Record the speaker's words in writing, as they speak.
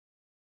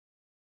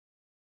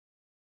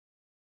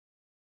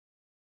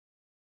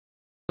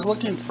I was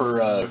looking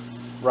for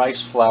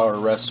rice flour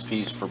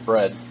recipes for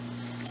bread,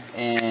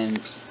 and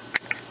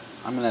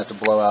I'm gonna have to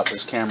blow out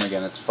this camera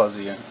again. It's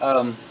fuzzy.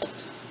 Oh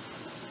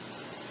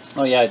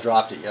yeah, I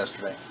dropped it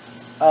yesterday.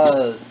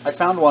 I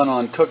found one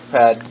on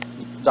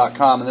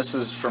cookpad.com, and this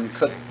is from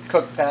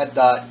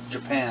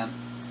cookpad.japan,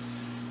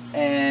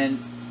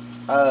 and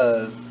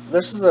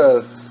this is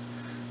a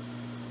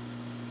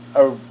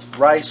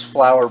rice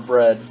flour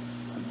bread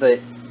that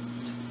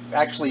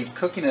actually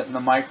cooking it in the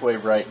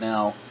microwave right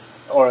now,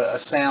 or a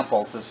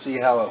sample to see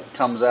how it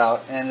comes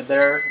out, and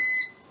there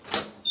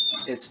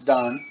it's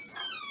done.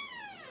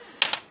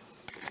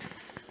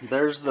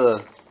 There's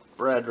the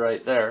bread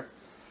right there.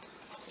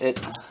 It's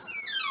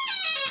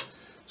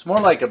more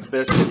like a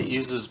biscuit. It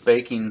uses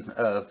baking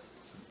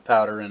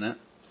powder in it.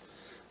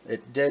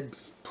 It did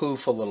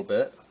poof a little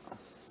bit.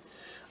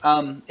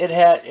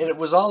 It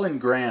was all in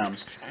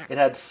grams. It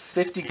had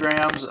 50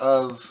 grams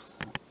of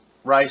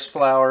rice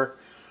flour,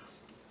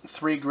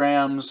 3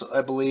 grams,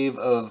 I believe,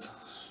 of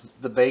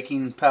the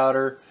baking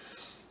powder,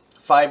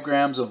 5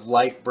 grams of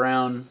light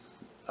brown,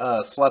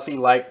 fluffy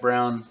light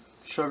brown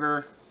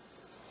sugar,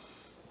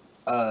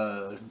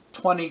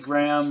 20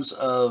 grams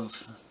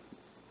of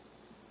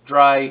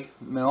dry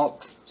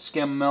milk,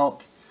 skim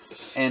milk,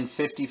 and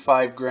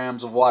 55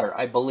 grams of water,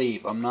 I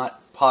believe. I'm not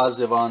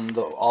positive on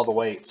all the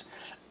weights.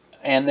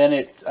 And then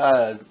it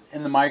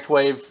in the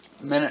microwave,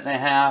 minute and a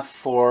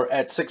half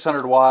at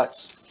 600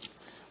 watts,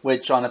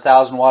 which on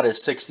 1,000 watt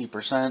is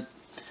 60%.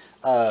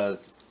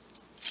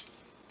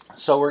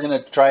 So we're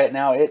going to try it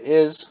now. It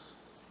is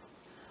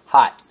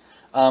hot.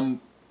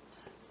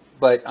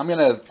 But I'm going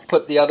to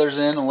put the others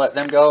in and let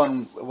them go,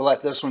 and we'll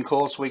let this one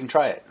cool so we can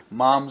try it.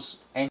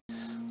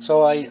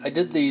 So I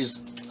did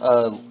these,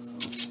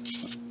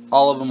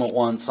 all of them at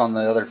once on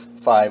the other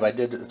 5. I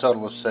did a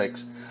total of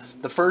 6.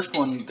 The first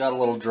one got a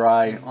little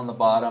dry on the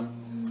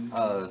bottom.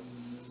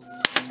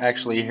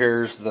 Actually,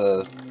 here's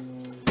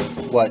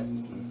what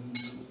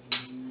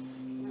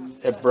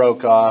it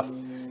broke off.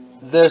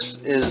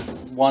 This is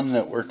one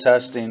that we're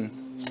testing,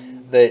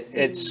 that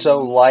it's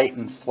so light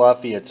and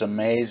fluffy, it's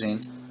amazing.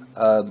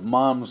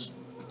 Mom's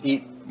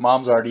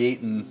already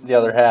eaten the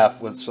other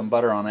half with some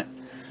butter on it,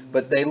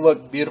 but they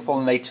look beautiful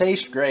and they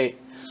taste great.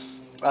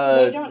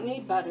 They don't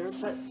need butter,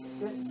 but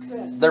it's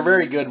good. They're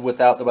very good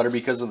without the butter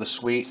because of the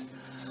sweet.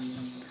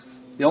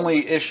 The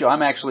only issue,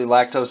 I'm actually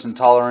lactose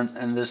intolerant,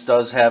 and this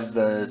does have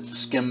the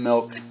skim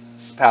milk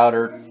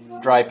powder,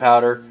 dry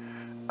powder.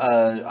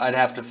 I'd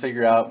have to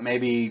figure out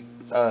maybe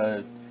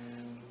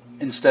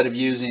instead of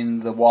using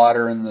the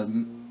water and the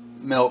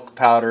milk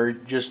powder,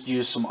 just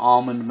use some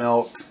almond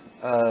milk.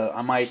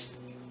 I might,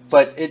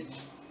 but it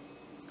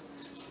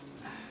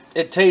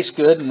tastes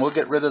good, and we'll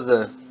get rid of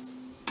the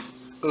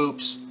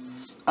oops.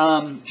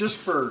 Just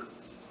for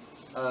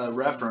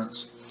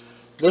reference,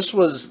 this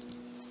was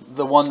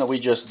the one that we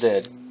just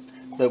did.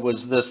 That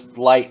was this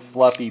light,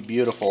 fluffy,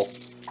 beautiful.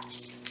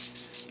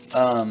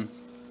 And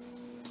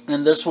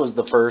this was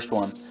the first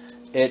one.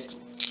 It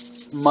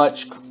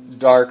much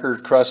darker,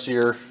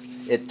 crustier.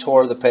 It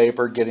tore the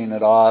paper getting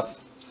it off.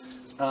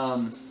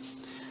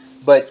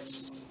 But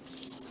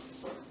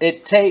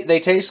they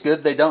taste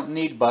good. They don't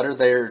need butter.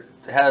 It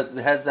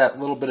has that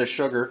little bit of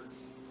sugar.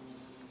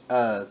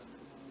 And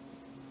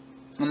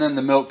then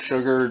the milk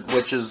sugar,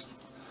 which is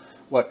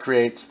what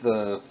creates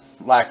the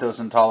lactose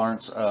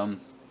intolerance.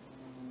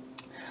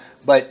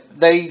 But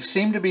they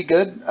seem to be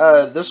good.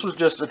 This was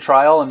just a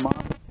trial, and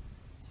Mom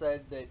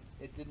said that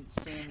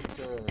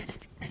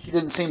she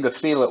didn't seem to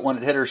feel it when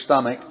it hit her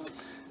stomach.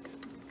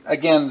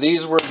 Again,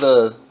 these were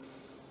the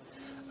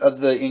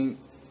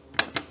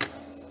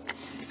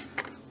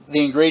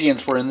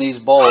ingredients were in these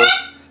bowls.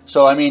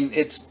 So I mean,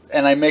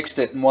 and I mixed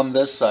it in one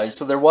this size,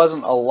 so there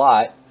wasn't a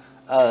lot.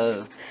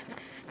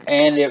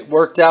 And it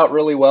worked out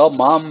really well.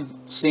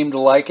 Mom seemed to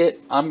like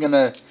it. I'm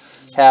gonna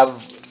have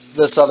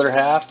this other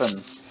half,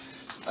 and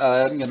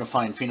I'm gonna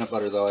find peanut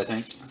butter though, I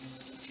think.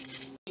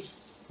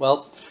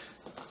 Well,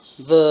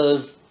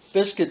 the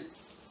biscuit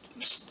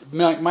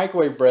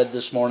microwave bread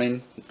this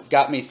morning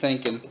got me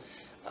thinking.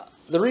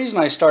 The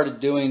reason I started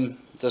doing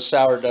the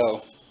sourdough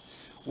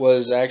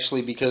was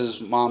actually because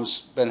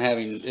Mom's been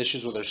having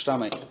issues with her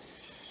stomach,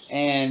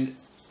 and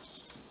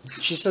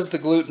she says the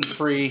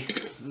gluten-free,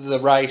 the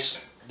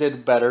rice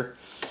did better.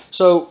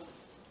 So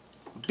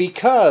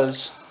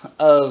because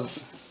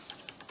of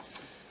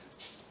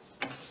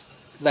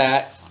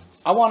that,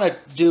 I want to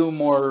do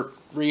more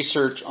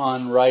research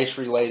on rice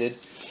related,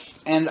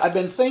 and I've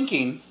been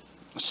thinking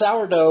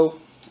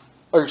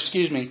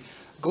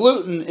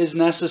gluten is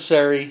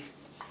necessary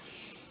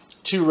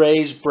to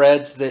raise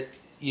breads that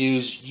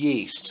use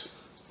yeast.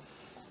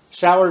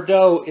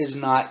 Sourdough is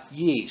not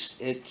yeast.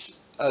 It's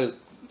a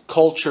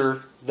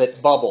culture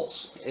that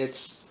bubbles.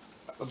 It's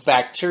a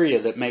bacteria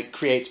that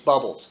creates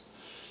bubbles.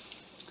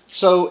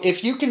 So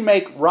if you can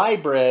make rye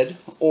bread,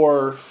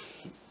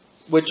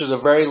 which is a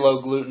very low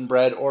gluten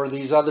bread, or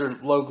these other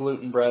low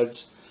gluten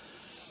breads,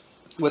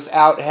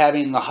 without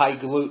having the high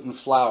gluten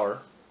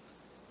flour,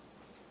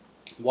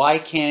 why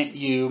can't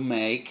you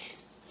make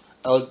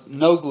a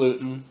no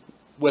gluten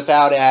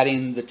without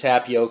adding the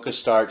tapioca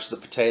starch, the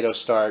potato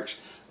starch,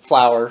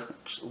 flour,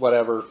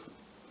 whatever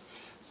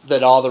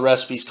that all the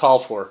recipes call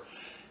for.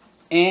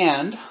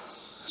 And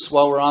so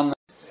while we're on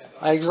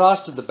I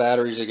exhausted the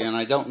batteries again.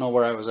 I don't know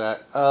where I was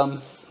at.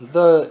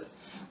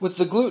 With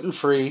the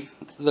gluten-free,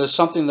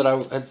 something that I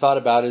had thought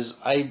about is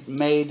I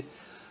made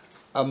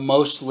a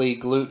mostly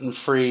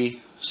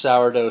gluten-free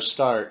sourdough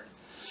start.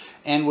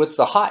 And with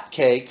the hot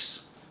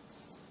cakes,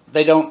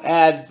 they don't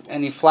add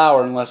any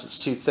flour unless it's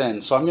too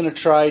thin. So I'm going to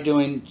try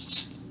doing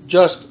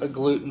just a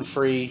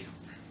gluten-free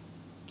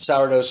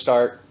sourdough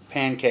start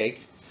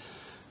pancake.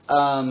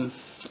 And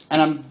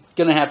I'm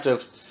going to have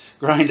to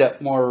grind up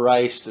more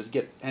rice to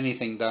get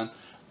anything done.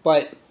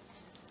 But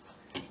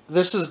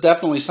this is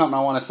definitely something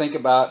I want to think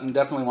about and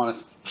definitely want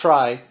to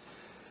try.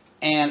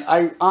 And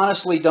I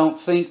honestly don't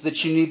think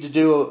that you need to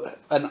do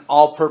an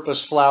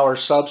all-purpose flour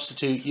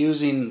substitute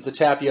using the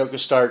tapioca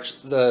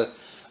starch, the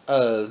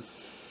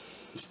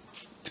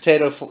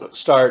potato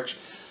starch,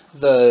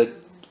 the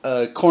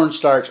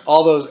cornstarch,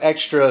 all those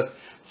extra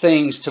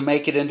things to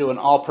make it into an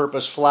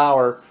all-purpose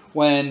flour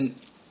when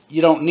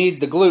you don't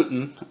need the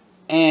gluten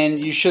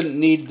and you shouldn't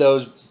need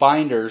those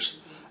binders.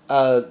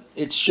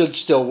 It should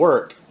still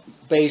work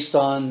based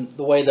on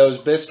the way those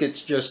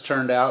biscuits just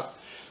turned out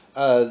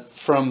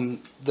from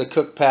the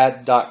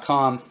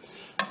cookpad.com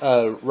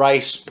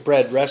rice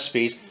bread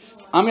recipes.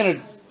 I'm going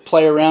to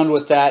play around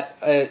with that,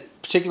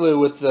 particularly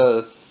with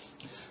the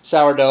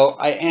sourdough.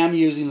 I am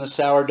using the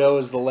sourdough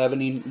as the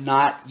leavening,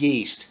 not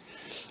yeast.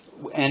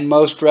 And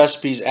most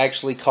recipes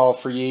actually call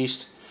for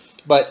yeast.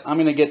 But I'm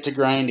going to get to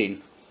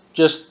grinding.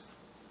 Just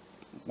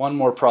one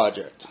more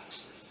project.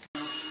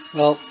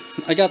 Well,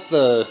 I got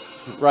the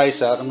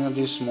rice out. I'm going to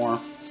do some more.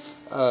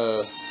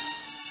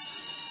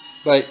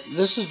 But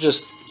this is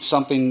just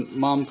something,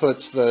 Mom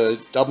puts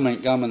the double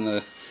mint gum in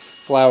the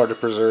flour to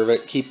preserve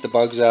it, keep the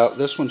bugs out.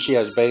 This one she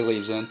has bay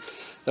leaves in.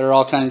 There are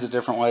all kinds of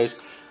different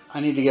ways. I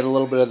need to get a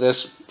little bit of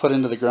this put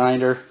into the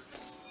grinder.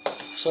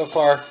 So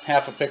far,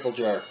 half a pickle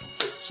jar.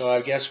 So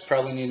I guess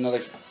probably need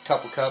another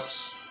couple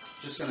cups.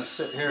 Just going to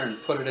sit here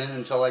and put it in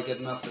until I get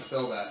enough to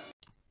fill that.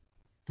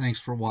 Thanks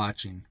for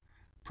watching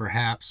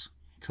Perhaps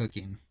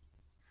Cooking.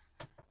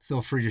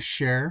 Feel free to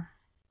share,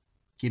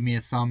 give me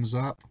a thumbs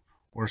up,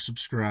 or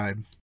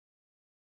subscribe.